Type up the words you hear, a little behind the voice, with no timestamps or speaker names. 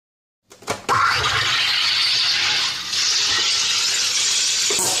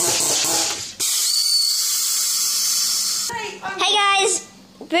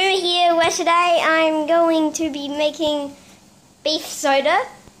Boo here, where today I'm going to be making beef soda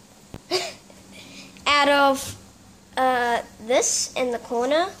out of this in the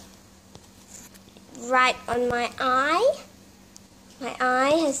corner, right on my eye. My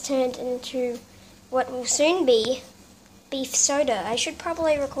eye has turned into what will soon be beef soda. I should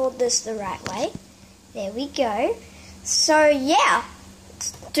probably record this the right way. There we go. So yeah,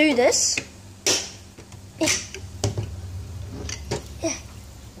 let's do this.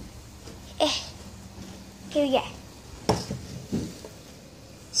 Here we go.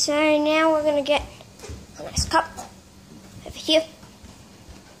 So now we're going to get a nice cup over here.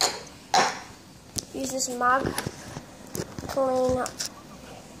 Use this mug. Clean up.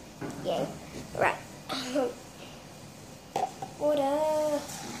 Yeah. Right. Water.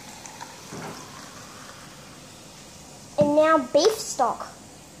 And now beef stock.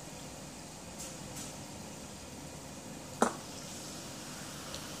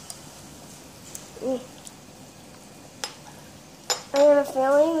 I have a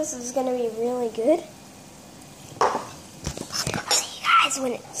feeling this is going to be really good.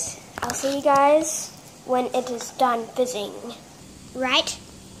 I'll see you guys when it is done fizzing. Right?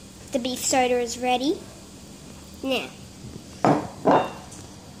 The beef soda is ready. Now,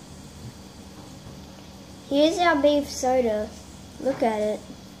 here's our beef soda. Look at it.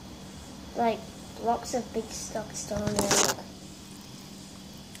 Like blocks of beef stock still in there.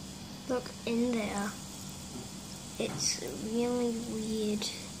 Look in there. It's really weird.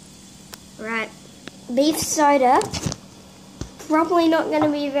 Right, beef soda, probably not going to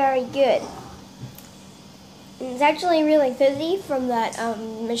be very good. It's actually really fizzy from that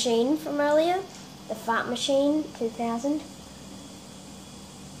machine from earlier, the Fart Machine 2000.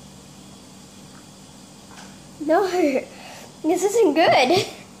 No, this isn't good.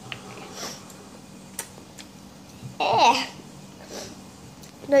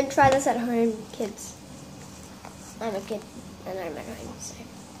 Don't try this at home, kids. I'm a kid, and I'm at home, so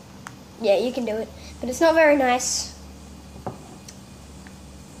yeah, you can do it. But it's not very nice.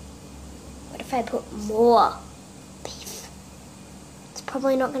 What if I put more beef? It's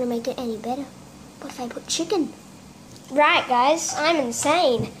probably not going to make it any better. What if I put chicken? Right, guys, I'm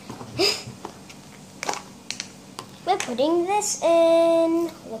insane. We're putting this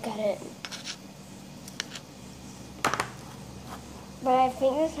in. Look at it. But I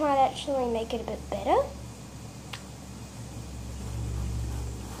think this might actually make it a bit better.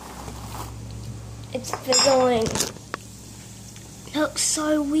 It's fizzling. It looks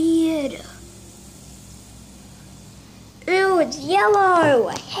so weird. Ew, it's yellow.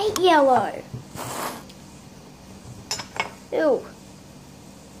 I hate yellow. Ew.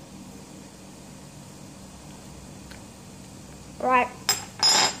 Right.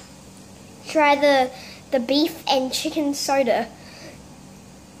 Try the beef and chicken soda.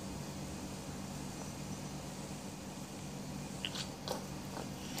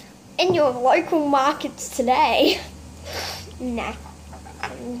 In your local markets today. Nah,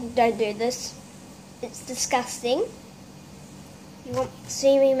 don't do this. It's disgusting. You want to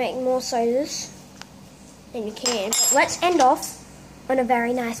see me make more sodas? Then you can. But let's end off on a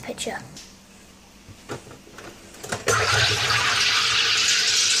very nice picture.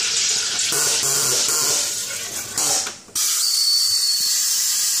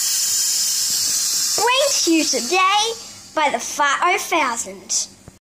 Bring to you today by the Fart 000.